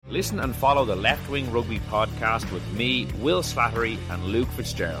Listen and follow the Left Wing Rugby podcast with me, Will Slattery and Luke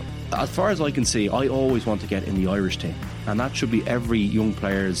Fitzgerald. As far as I can see, I always want to get in the Irish team, and that should be every young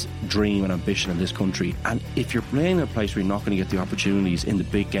player's dream and ambition in this country. And if you're playing in a place where you're not going to get the opportunities in the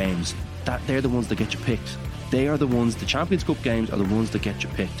big games, that they're the ones that get you picked. They are the ones, the Champions Cup games are the ones that get you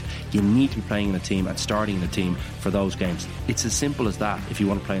picked. You need to be playing in a team and starting in a team for those games. It's as simple as that if you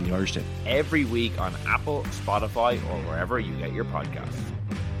want to play in the Irish team. Every week on Apple, Spotify or wherever you get your podcasts.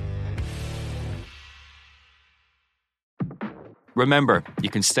 Remember, you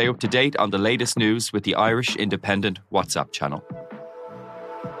can stay up to date on the latest news with the Irish Independent WhatsApp channel.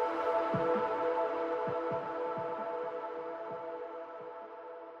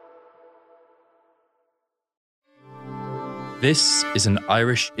 This is an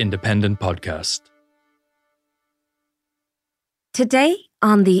Irish Independent podcast. Today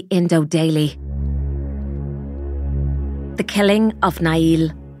on the Indo Daily, the killing of Nahel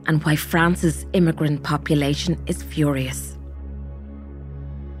and why France's immigrant population is furious.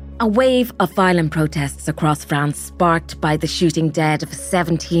 A wave of violent protests across France, sparked by the shooting dead of a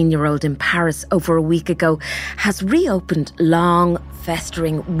 17-year-old in Paris over a week ago, has reopened long,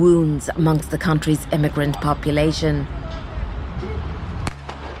 festering wounds amongst the country's immigrant population.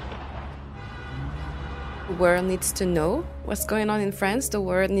 The world needs to know what's going on in France. The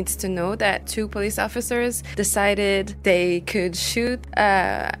world needs to know that 2 police officers decided they could shoot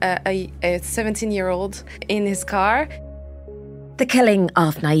a 17-year-old in his car. The killing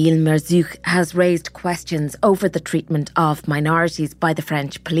of Nahel Merzouk has raised questions over the treatment of minorities by the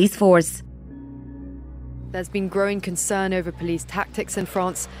French police force. There's been growing concern over police tactics in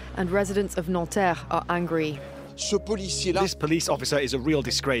France, and residents of Nanterre are angry. This police officer is a real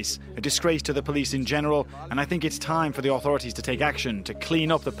disgrace to the police in general, and I think it's time for the authorities to take action to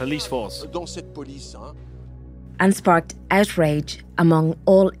clean up the police force. And sparked outrage among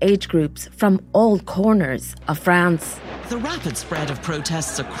all age groups from all corners of France. The rapid spread of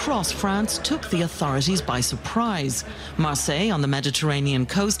protests across France took the authorities by surprise. Marseille, on the Mediterranean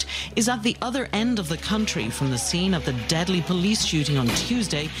coast, is at the other end of the country from the scene of the deadly police shooting on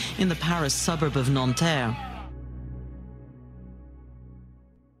Tuesday in the Paris suburb of Nanterre.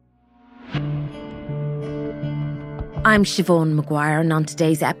 I'm Siobhan Maguire, and on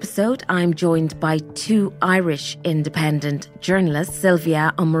today's episode, I'm joined by 2 Irish independent journalists,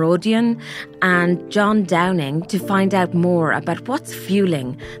 Sylvia Omrodian and John Downing, to find out more about what's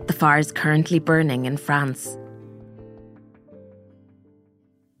fueling the fires currently burning in France.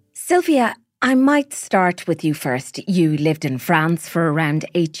 Sylvia, I might start with you first. You lived in France for around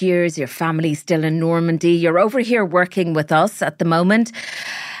 8 years. Your family's still in Normandy. You're over here working with us at the moment.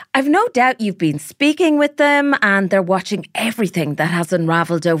 I've no doubt you've been speaking with them and they're watching everything that has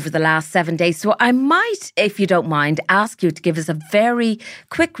unravelled over the last 7 days. So I might, if you don't mind, ask you to give us a very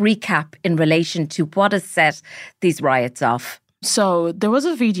quick recap in relation to what has set these riots off. So there was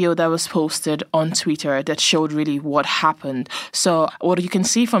a video that was posted on Twitter that showed really what happened. So what you can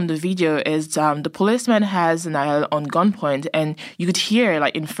see from the video is the policeman has Nahel on gunpoint, and you could hear,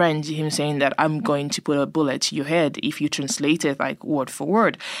 like in French, him saying that I'm going to put a bullet to your head if you translate it like word for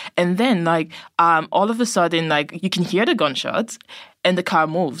word. And then all of a sudden, you can hear the gunshots and the car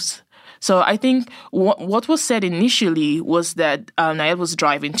moves. So I think what was said initially was that Nahel was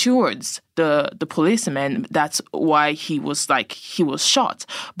driving towards the policeman. That's why he was shot.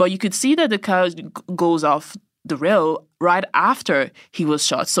 But you could see that the car goes off the rail right after he was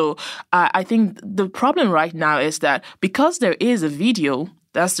shot. So I think the problem right now is that because there is a video,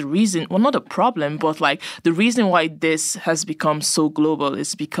 that's the reason, well, not a problem, but the reason why this has become so global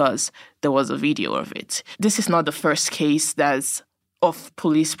is because there was a video of it. This is not the first case of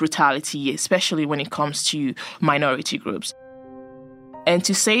police brutality, especially when it comes to minority groups. And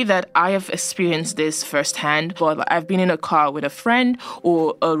to say that I have experienced this firsthand, but I've been in a car with a friend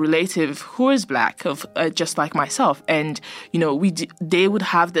or a relative who is black, just like myself, and they would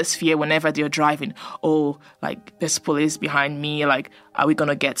have this fear whenever they're driving. Oh, there's police behind me. Are we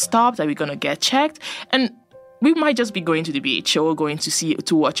gonna get stopped? Are we gonna get checked? And we might just be going to the beach or going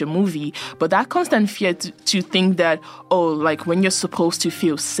to watch a movie, but that constant fear to think that, when you're supposed to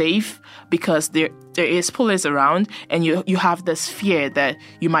feel safe because there is police around, and you have this fear that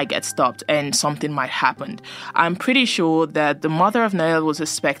you might get stopped and something might happen. I'm pretty sure that the mother of Nahel was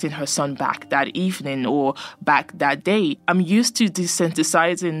expecting her son back that evening or back that day. I'm used to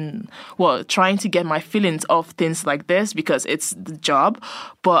desensitizing, trying to get my feelings off things like this because it's the job,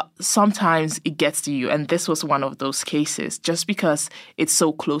 but sometimes it gets to you, and this was one of those cases just because it's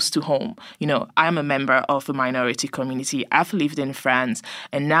so close to home. I'm a member of a minority community. I've lived in France,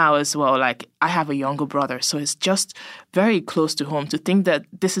 and now as well, I have a younger brother, so it's just very close to home to think that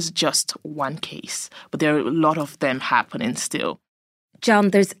this is just one case, but there are a lot of them happening still.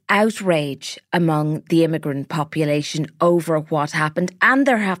 John, there's outrage among the immigrant population over what happened, and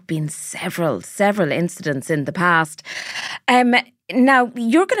there have been several incidents in the past. Now,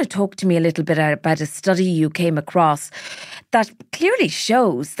 you're going to talk to me a little bit about a study you came across that clearly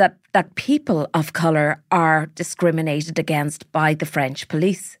shows that people of colour are discriminated against by the French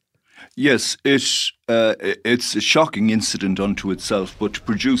police. Yes, it's a shocking incident unto itself, but to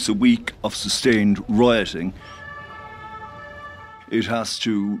produce a week of sustained rioting,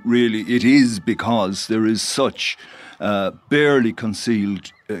 it is because there is such barely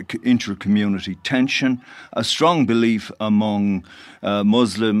concealed inter-community tension, a strong belief among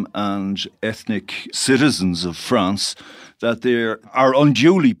Muslim and ethnic citizens of France that they are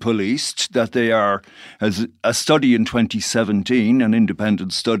unduly policed, that they are, as a study in 2017, an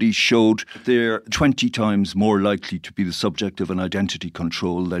independent study showed they're 20 times more likely to be the subject of an identity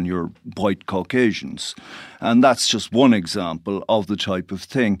control than your white Caucasians. And that's just one example of the type of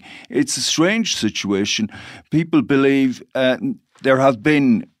thing. It's a strange situation. People believe there have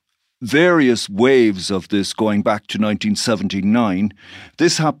been various waves of this going back to 1979.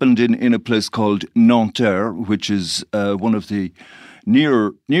 This happened in a place called Nanterre, which is one of the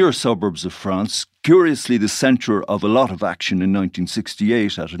near suburbs of France. Curiously, the centre of a lot of action in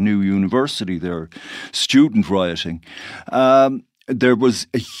 1968 at a new university there, student rioting. There was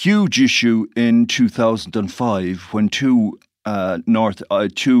a huge issue in 2005 when two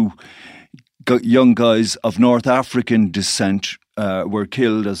young guys of North African descent were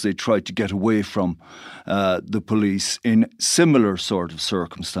killed as they tried to get away from the police in similar sort of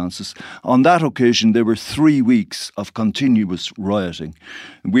circumstances. On that occasion, there were 3 weeks of continuous rioting.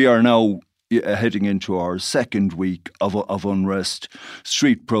 We are now heading into our second week of unrest,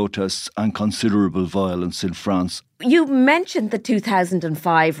 street protests and considerable violence in France. You mentioned the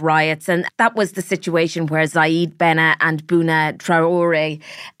 2005 riots, and that was the situation where Zaid Benna and Bouna Traoré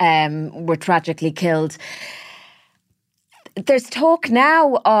were tragically killed. There's talk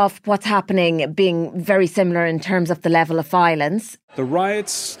now of what's happening being very similar in terms of the level of violence. The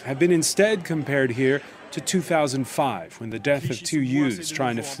riots have been instead compared here to 2005, when the death of two youths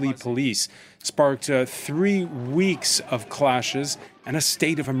trying to flee police sparked 3 weeks of clashes and a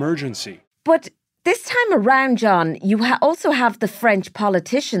state of emergency. But this time around, John, you also have the French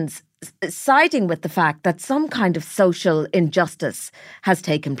politicians siding with the fact that some kind of social injustice has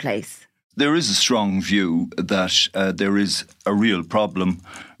taken place. There is a strong view that there is a real problem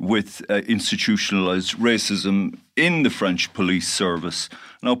with institutionalised racism in the French police service.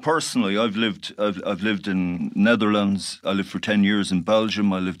 Now, personally, I've lived in Netherlands. I lived for 10 years in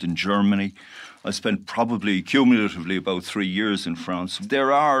Belgium. I lived in Germany. I spent probably cumulatively about 3 years in France.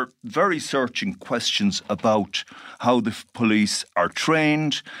 There are very searching questions about how the police are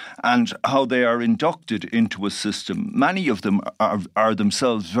trained and how they are inducted into a system. Many of them are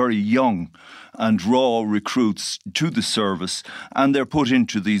themselves very young and raw recruits to the service, and they're put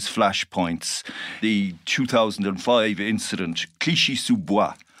into these flashpoints. The 2005 incident,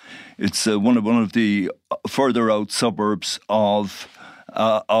 Clichy-sous-Bois, it's one of the further out suburbs of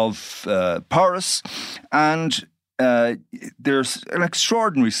Paris, and there's an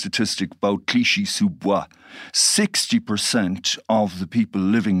extraordinary statistic about Clichy-sous-Bois. 60% of the people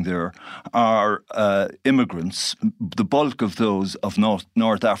living there are immigrants, the bulk of those of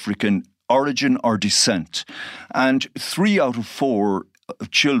North African origin or descent. And 3 out of 4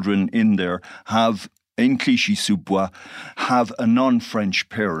 children in there in Clichy-sous-Bois have a non-French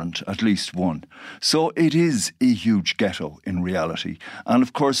parent, at least one. So it is a huge ghetto in reality. And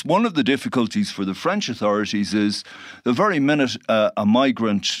of course, one of the difficulties for the French authorities is the very minute a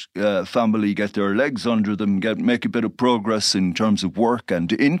migrant family get their legs under them, make a bit of progress in terms of work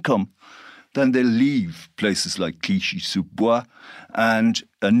and income, then they leave places like Clichy-sous-Bois, and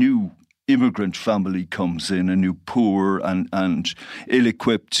a new immigrant family comes in, a new poor and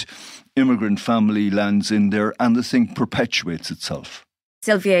ill-equipped immigrant family lands in there, and the thing perpetuates itself.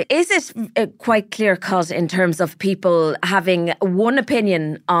 Sylvia, is it quite clear-cut in terms of people having one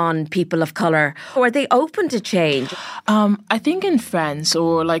opinion on people of colour, or are they open to change? I think in France,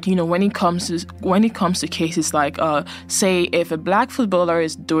 or when it comes to cases like, say, if a black footballer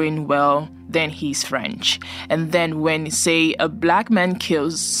is doing well, then he's French. And then when, say, a black man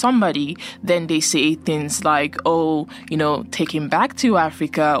kills somebody, then they say things like, take him back to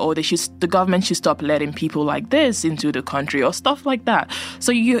Africa, or the government should stop letting people like this into the country, or stuff like that.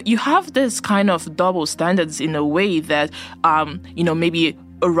 So you have this kind of double standards in a way that, maybe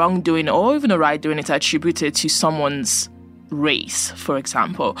a wrongdoing or even a right doing is attributed to someone's race, for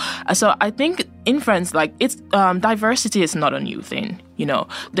example. So I think in France, like, it's diversity is not a new thing. You know,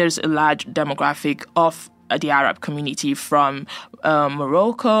 there's a large demographic of the Arab community from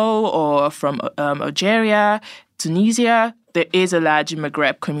Morocco or from Algeria, Tunisia. There is a large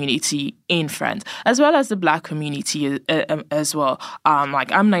Maghreb community in France, as well as the Black community as well.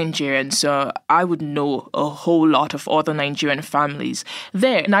 Like, I'm Nigerian, so I would know a whole lot of other Nigerian families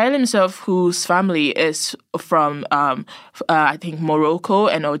there. Nahel himself, whose family is from, I think, Morocco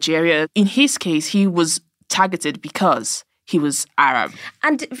and Algeria, in his case, he was targeted because he was Arab.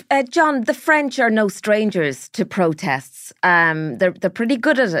 And John, the French are no strangers to protests. They're pretty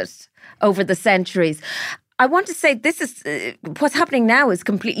good at it over the centuries. I want to say this is what's happening now is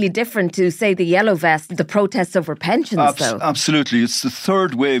completely different to, say, the Yellow Vest, the protests over pensions, though. Absolutely. It's the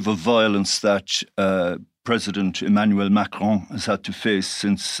third wave of violence that President Emmanuel Macron has had to face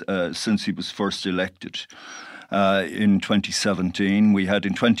since he was first elected. In 2017.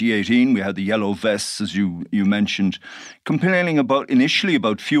 In 2018, we had the Yellow Vests, as you mentioned, complaining initially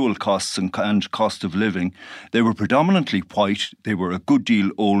about fuel costs and cost of living. They were predominantly white. They were a good deal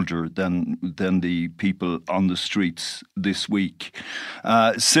older than the people on the streets this week.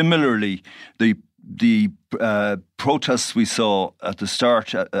 Similarly, the protests we saw at the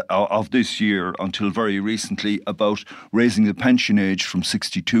start of this year until very recently about raising the pension age from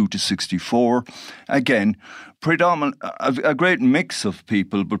 62 to 64. Again, a great mix of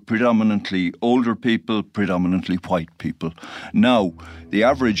people, but predominantly older people, predominantly white people. Now, the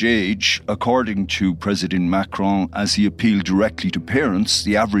average age, according to President Macron, as he appealed directly to parents,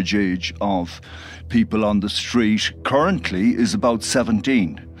 the average age of people on the street currently is about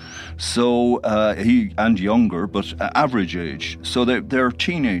 17. So and younger, but average age. So they're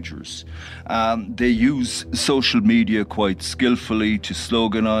teenagers. They use social media quite skillfully to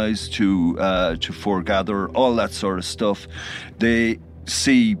sloganise, to foregather, all that sort of stuff. They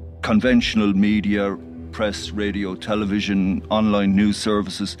see conventional media, press, radio, television, online news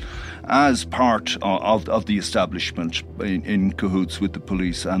services as part of the establishment in cahoots with the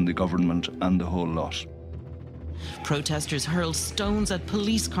police and the government and the whole lot. Protesters hurled stones at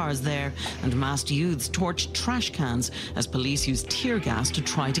police cars there, and masked youths torched trash cans as police used tear gas to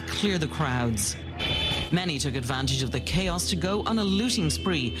try to clear the crowds. Many took advantage of the chaos to go on a looting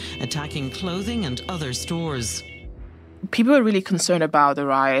spree, attacking clothing and other stores. People are really concerned about the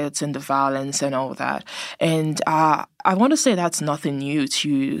riots and the violence and all that, and I want to say that's nothing new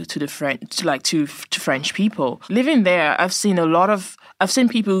to the French, to French people living there. I've seen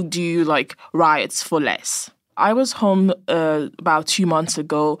people do like riots for less. I was home about 2 months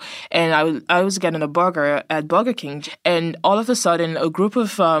ago, and I was getting a burger at Burger King, and all of a sudden a group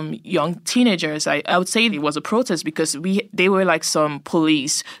of young teenagers, I would say it was a protest because they were like some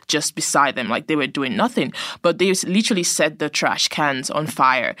police just beside them, like they were doing nothing, but they literally set the trash cans on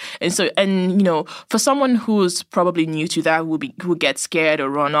fire. And so, for someone who's probably new to that, who get scared or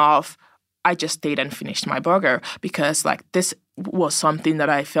run off, I just stayed and finished my burger because this was something that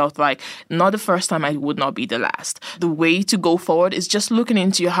I felt like not the first time, I would not be the last. The way to go forward is just looking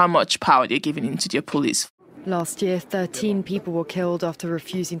into how much power they're giving into their police. Last year, 13 people were killed after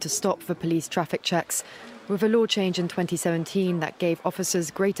refusing to stop for police traffic checks. With a law change in 2017 that gave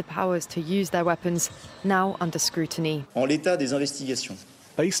officers greater powers to use their weapons, now under scrutiny.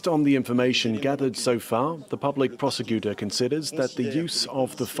 Based on the information gathered so far, the public prosecutor considers that the use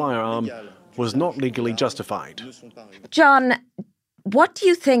of the firearm was not legally justified. John, what do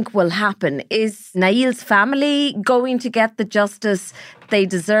you think will happen? Is Nahel's family going to get the justice they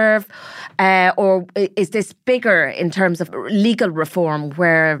deserve? Or is this bigger in terms of legal reform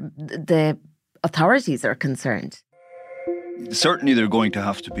where the authorities are concerned? Certainly there are going to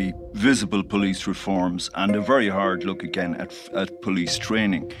have to be visible police reforms and a very hard look again at police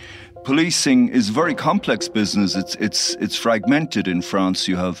training. Policing is a very complex business. It's fragmented in France.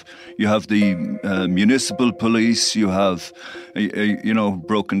 You have the municipal police. You have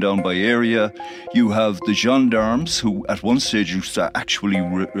broken down by area. You have the gendarmes, who at one stage used to actually,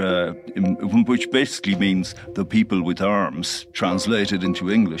 which basically means the people with arms, translated into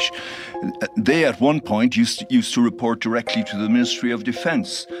English. They at one point used to report directly to the Ministry of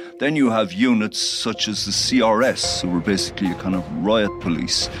Defence. Then you have units such as the CRS, who were basically a kind of riot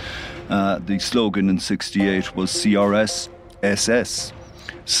police. The slogan in 1968 was CRS SS.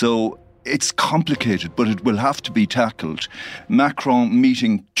 So it's complicated, but it will have to be tackled. Macron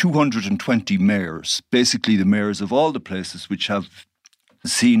meeting 220 mayors, basically the mayors of all the places which have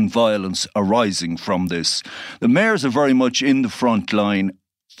seen violence arising from this. The mayors are very much in the front line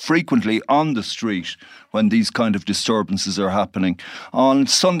frequently on the street when these kind of disturbances are happening. On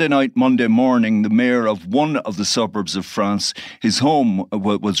Sunday night, Monday morning, the mayor of one of the suburbs of France, his home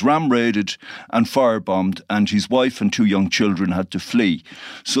was ram-raided and firebombed, and his wife and 2 young children had to flee.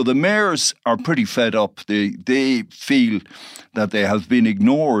 So the mayors are pretty fed up. They feel that they have been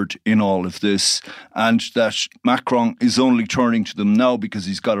ignored in all of this, and that Macron is only turning to them now because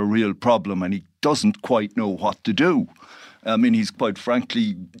he's got a real problem and he doesn't quite know what to do. I mean, he's quite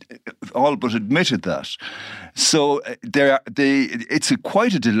frankly all but admitted that. So it's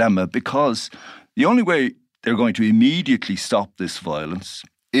quite a dilemma, because the only way they're going to immediately stop this violence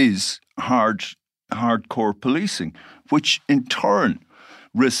is hardcore policing, which in turn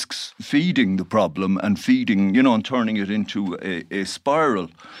risks feeding the problem and and turning it into a spiral.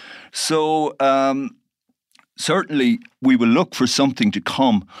 So certainly we will look for something to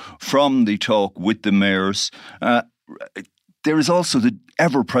come from the talk with the mayors. There is also the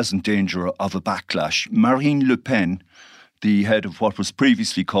ever-present danger of a backlash. Marine Le Pen, the head of what was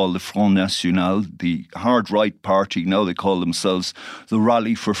previously called the Front National, the hard-right party, now they call themselves the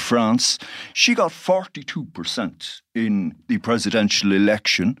Rally for France, she got 42% in the presidential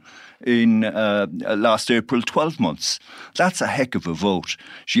election in last April, 12 months. That's a heck of a vote.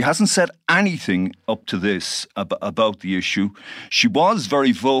 She hasn't said anything up to this about the issue. She was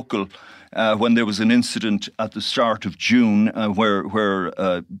very vocal when there was an incident at the start of June where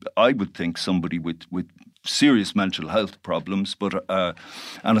I would think somebody with serious mental health problems, but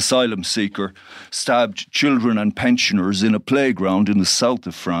an asylum seeker stabbed children and pensioners in a playground in the south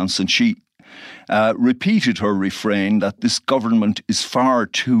of France, and she repeated her refrain that this government is far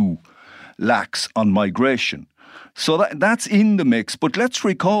too lax on migration. So that's in the mix. But let's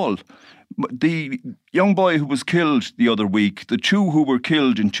recall the young boy who was killed the other week, the 2 who were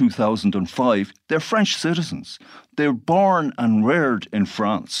killed in 2005, they're French citizens. They're born and reared in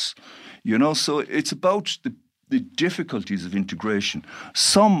France. So it's about the difficulties of integration.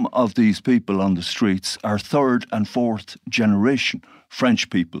 Some of these people on the streets are 3rd and 4th generation French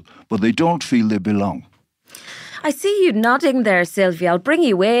people, but they don't feel they belong. I see you nodding there, Sylvia. I'll bring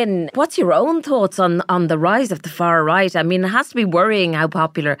you in. What's your own thoughts on the rise of the far right? I mean, it has to be worrying how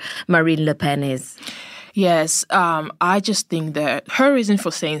popular Marine Le Pen is. Yes, I just think that her reason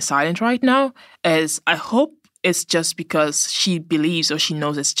for staying silent right now is, I hope it's just because she believes or she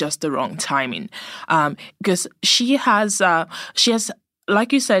knows it's just the wrong timing. Because she has,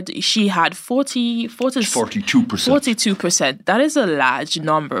 like you said, she had 42%. 42%. That is a large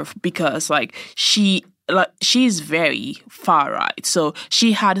number, because she's very far right. So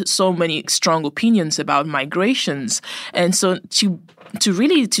she had so many strong opinions about migrations. And so to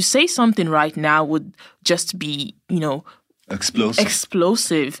say something right now would just be,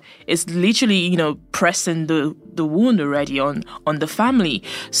 explosive. It's literally, pressing the wound already on the family.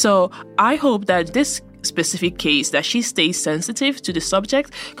 So I hope that this specific case, that she stays sensitive to the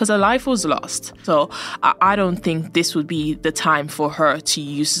subject, because her life was lost. So I don't think this would be the time for her to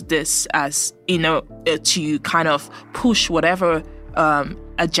use this as, to kind of push whatever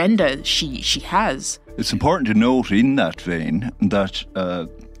agenda she has. It's important to note in that vein that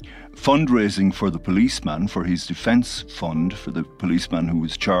fundraising for the policeman, for his defence fund, for the policeman who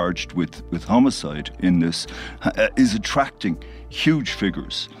was charged with homicide in this, is attracting huge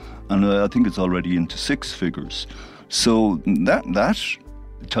figures. And I think it's already into 6 figures. So that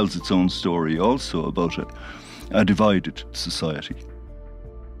tells its own story also about a divided society.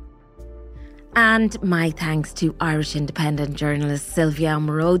 And my thanks to Irish independent journalists Sylvia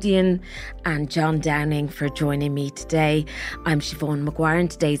Omarodian and John Downing for joining me today. I'm Siobhan Maguire, and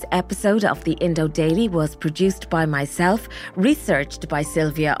today's episode of the Indo Daily was produced by myself, researched by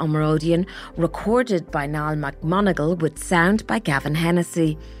Sylvia Omarodian, recorded by Nahel McMonigal, with sound by Gavin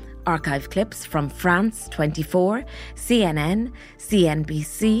Hennessy. Archive clips from France 24, CNN,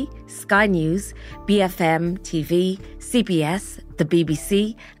 CNBC, Sky News, BFM TV, CBS, the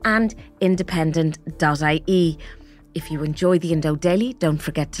BBC and independent.ie. If you enjoy the Indo Daily, don't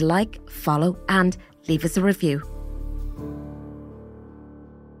forget to like, follow and leave us a review.